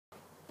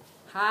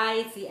Hi,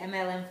 it's the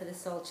M.L.M for the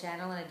Soul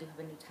channel, and I do have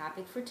a new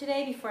topic for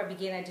today. Before I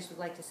begin, I just would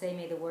like to say,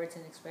 may the words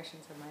and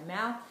expressions of my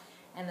mouth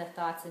and the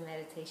thoughts and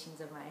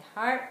meditations of my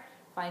heart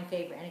find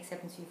favor and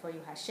acceptance before you,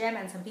 Hashem.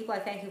 And some people I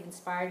thank who've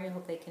inspired me,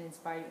 hope they can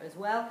inspire you as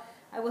well.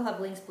 I will have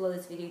links below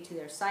this video to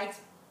their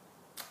sites.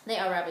 They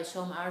are Rabbi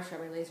Shalom Arush,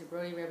 Rabbi Lazer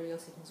Brody, Rabbi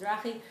Yosef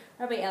Mizrahi,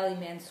 Rabbi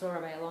M.L.M,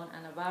 Rabbi Alon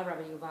Anava,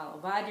 Rabbi Yuval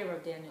Ovadia,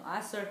 Rav Daniel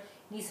Asor,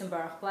 Nisan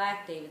Baruch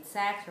Black, David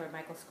Sachs, Rabbi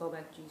Michael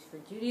Skobach, Jews for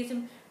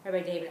Judaism,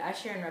 Rabbi David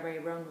Asher, and Rabbi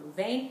Ron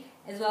Ruvain.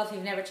 As well, if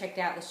you've never checked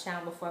out this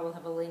channel before, I will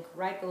have a link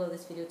right below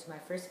this video to my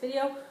first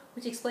video,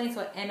 which explains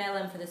what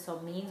M.L.M for the Soul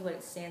means, what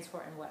it stands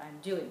for, and what I'm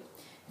doing.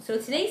 So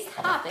today's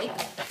topic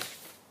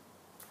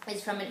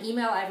is from an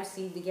email I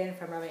received again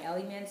from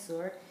Rabbi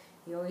Mansour.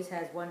 He always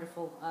has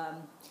wonderful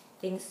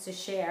things to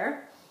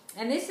share.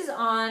 And this is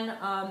on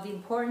the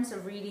importance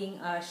of reading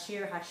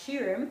Shir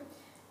HaShirim,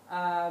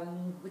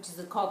 which is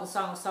called the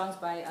Song of Songs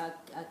by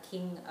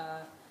King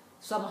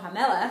Shlomo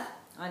HaMelech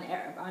on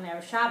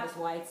Erev Shabbos,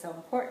 why it's so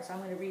important. So I'm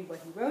going to read what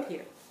he wrote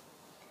here.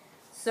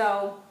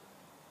 So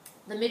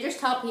the Midrash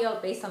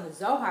Talpiot, based on the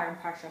Zohar in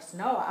Parshas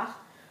Noach,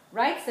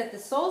 writes that the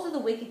souls of the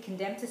wicked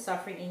condemned to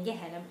suffering in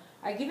Gehenna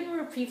are given a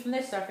reprieve from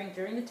their suffering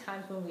during the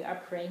times when we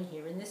are praying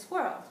here in this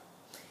world.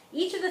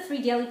 Each of the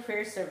 3 daily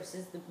prayer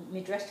services, the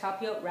Midrash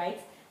Talpiot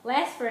writes,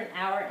 lasts for an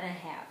hour and a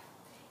half.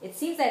 It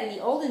seems that in the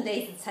olden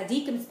days, the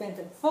tzaddikim spent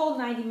a full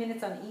 90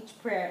 minutes on each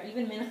prayer,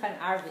 even Mincha and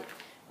Arvit.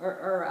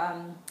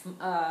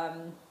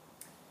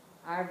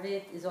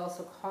 Arvit is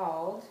also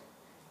called,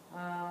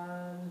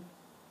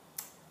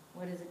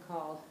 what is it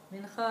called?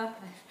 Mincha?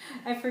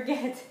 I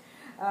forget.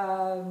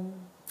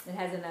 It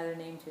has another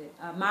name to it.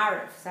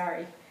 Mariv,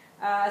 sorry.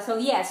 So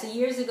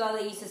years ago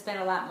they used to spend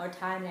a lot more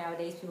time.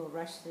 Nowadays people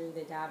rush through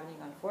the davening,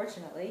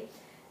 unfortunately.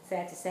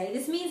 Sad to say.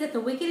 This means that the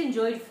wicked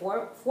enjoyed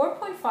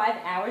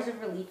 4.5 hours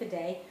of relief a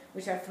day,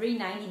 which are 3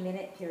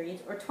 90-minute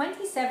periods, or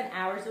 27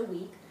 hours a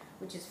week,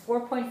 which is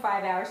 4.5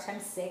 hours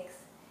times 6,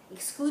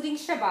 excluding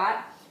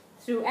Shabbat,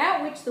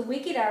 throughout which the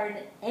wicked are in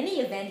any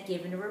event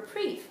given a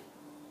reprieve.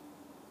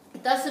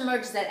 It thus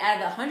emerges that out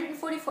of the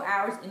 144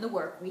 hours in the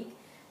work week,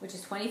 which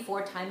is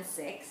 24 times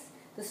 6,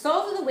 the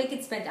souls of the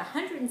wicked spent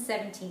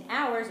 117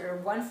 hours, or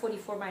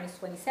 144 minus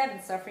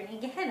 27, suffering in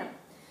Gehenna.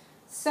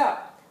 So,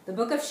 the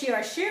book of Shir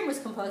HaShirim was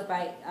composed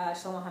by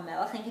Shlomo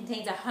HaMelech and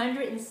contains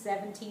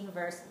 117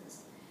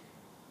 verses.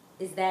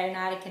 Is there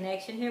not a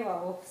connection here?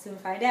 Well, we'll soon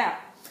find out.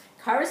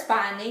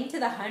 Corresponding to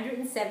the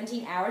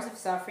 117 hours of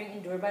suffering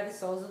endured by the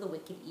souls of the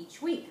wicked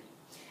each week.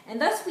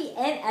 And thus, as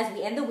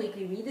we end the week,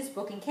 we read this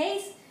book in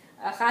case,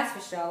 chas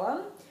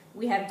v'shalom,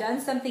 we have done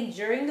something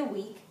during the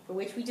week for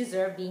which we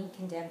deserve being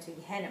condemned to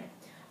Gehenna.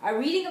 Our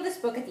reading of this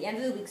book at the end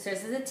of the week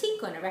serves as a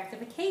tikkun, a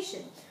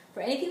rectification, for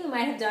anything we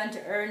might have done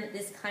to earn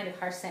this kind of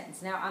harsh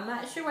sentence. Now, I'm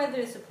not sure whether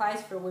this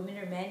applies for women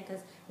or men,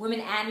 women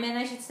and men,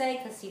 I should say,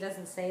 because he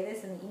doesn't say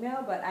this in the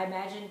email, but I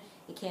imagine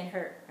it can't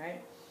hurt,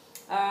 right?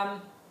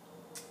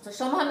 So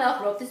Shlomo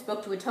HaMelech wrote this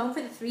book to atone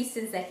for the 3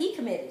 sins that he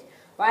committed,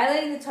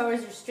 violating the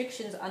Torah's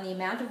restrictions on the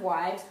amount of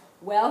wives,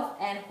 wealth,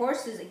 and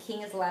horses a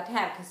king is allowed to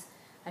have, because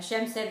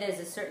Hashem said there's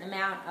a certain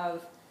amount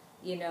of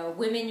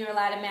women you're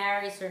allowed to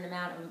marry, a certain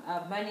amount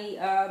of money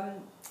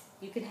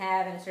you could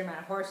have, and a certain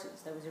amount of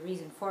horses. There was a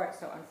reason for it,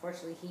 so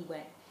unfortunately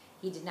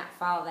he did not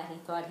follow that. He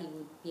thought he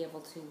would be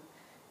able to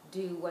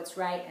do what's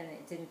right, and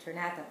it didn't turn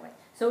out that way.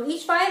 So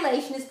each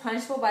violation is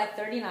punishable by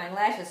 39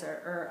 lashes,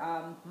 or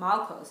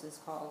malkos is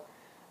called.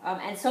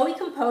 And so he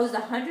composed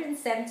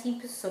 117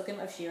 pesukim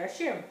of Shir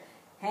HaShirim,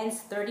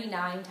 hence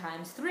 39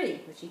 times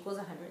 3, which equals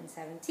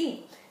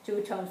 117, to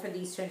atone for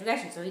these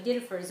transgressions. So he did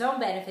it for his own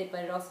benefit,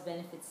 but it also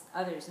benefits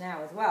others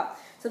now as well.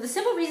 So the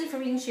simple reason for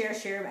reading Shir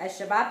HaShirim as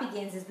Shabbat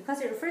begins is because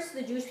it refers to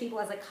the Jewish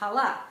people as a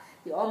kala,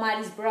 the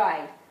Almighty's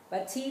bride.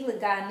 Bati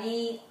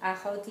legani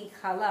achoti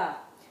kala,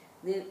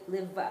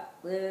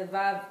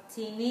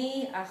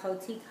 levavtini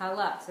achoti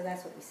kala. So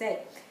that's what we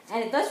say.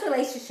 And it thus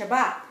relates to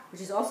Shabbat,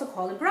 which is also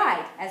called a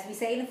bride, as we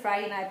say in the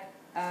Friday night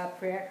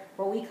prayer,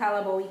 Bo'i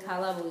kala, Bo'i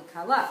kala, Bo'i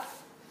kala.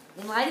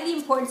 In light of the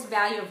importance and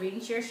value of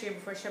reading Shir HaShirim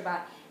before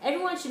Shabbat,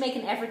 everyone should make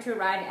an effort to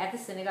arrive at the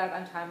synagogue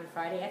on time on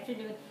Friday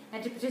afternoon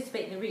and to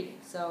participate in the reading.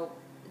 So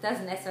it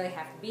doesn't necessarily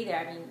have to be there.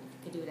 I mean, if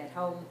you could do it at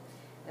home,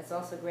 that's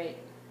also great.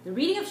 The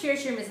reading of Shir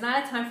HaShirim is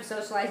not a time for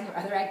socializing or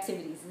other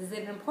activities. It is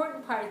an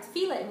important part of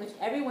tefillah in which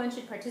everyone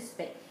should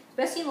participate,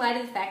 especially in light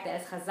of the fact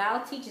that, as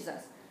Chazal teaches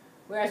us,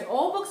 whereas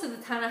all books of the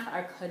Tanakh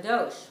are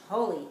kadosh,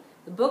 holy,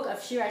 the book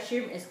of Shir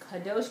HaShirim is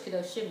kadosh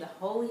kadoshim, the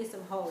holiest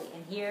of holy.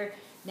 And here,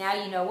 now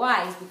you know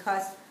why, is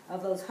because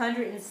of those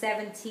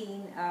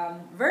 117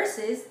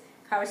 verses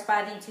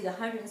corresponding to the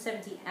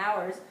 117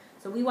 hours.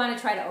 So we want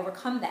to try to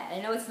overcome that.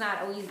 I know it's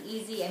not always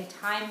easy and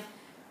time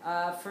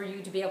for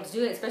you to be able to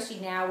do it,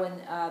 especially now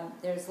when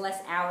there's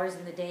less hours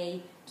in the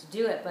day to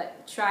do it,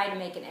 but try to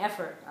make an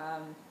effort.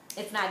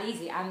 It's not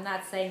easy. I'm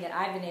not saying that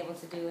I've been able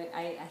to do it.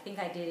 I think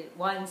I did it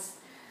once,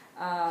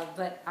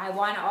 but I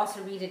want to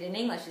also read it in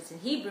English. It's in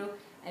Hebrew,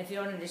 and if you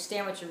don't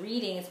understand what you're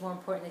reading, it's more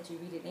important that you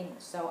read it in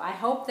English. So I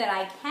hope that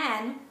I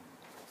can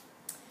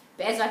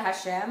Be'ezrat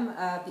Hashem,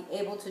 be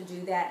able to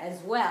do that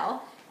as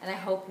well. and I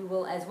hope you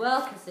will as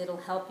well, because it'll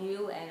help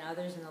you and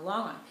others in the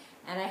long run.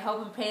 And I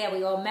hope and pray that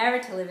we all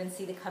merit to live and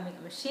see the coming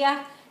of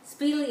Mashiach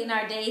speedily in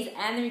our days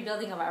and the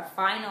rebuilding of our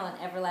final and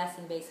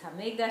everlasting Beis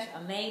Hamikdash.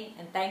 Amen.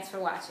 And thanks for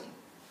watching.